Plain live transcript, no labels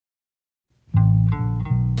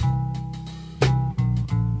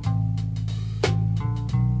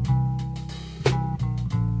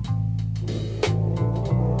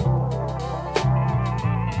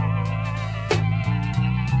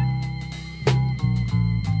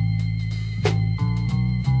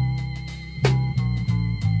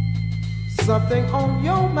something on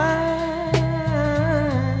your mind.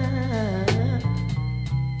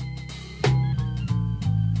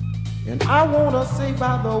 And I wanna say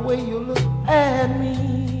by the way you look at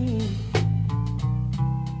me,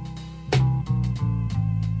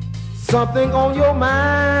 something on your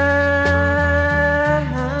mind.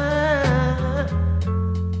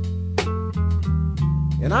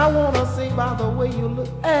 And I wanna say by the way you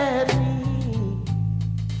look at me,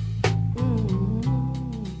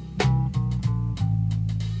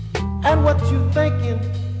 and what you thinking,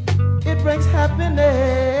 it brings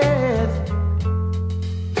happiness.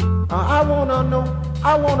 I wanna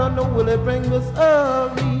know, will it bring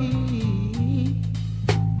misery?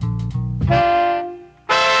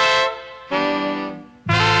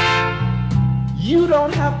 You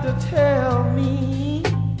don't have to tell me.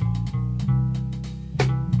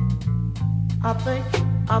 I think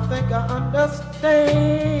I understand.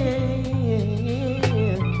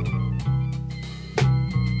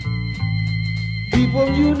 People,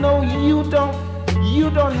 you know you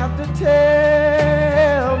don't have to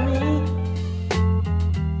tell me.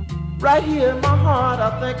 Right here in my heart, I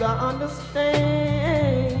think I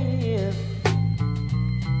understand.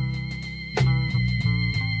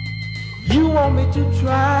 You want me to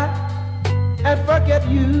try and forget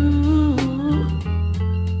you.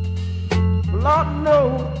 Lord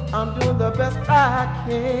knows I'm doing the best I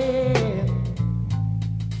can.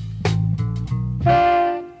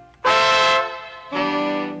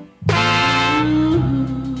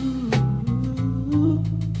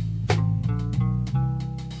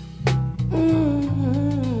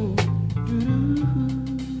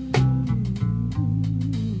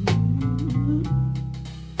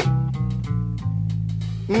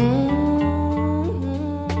 Mm-hmm.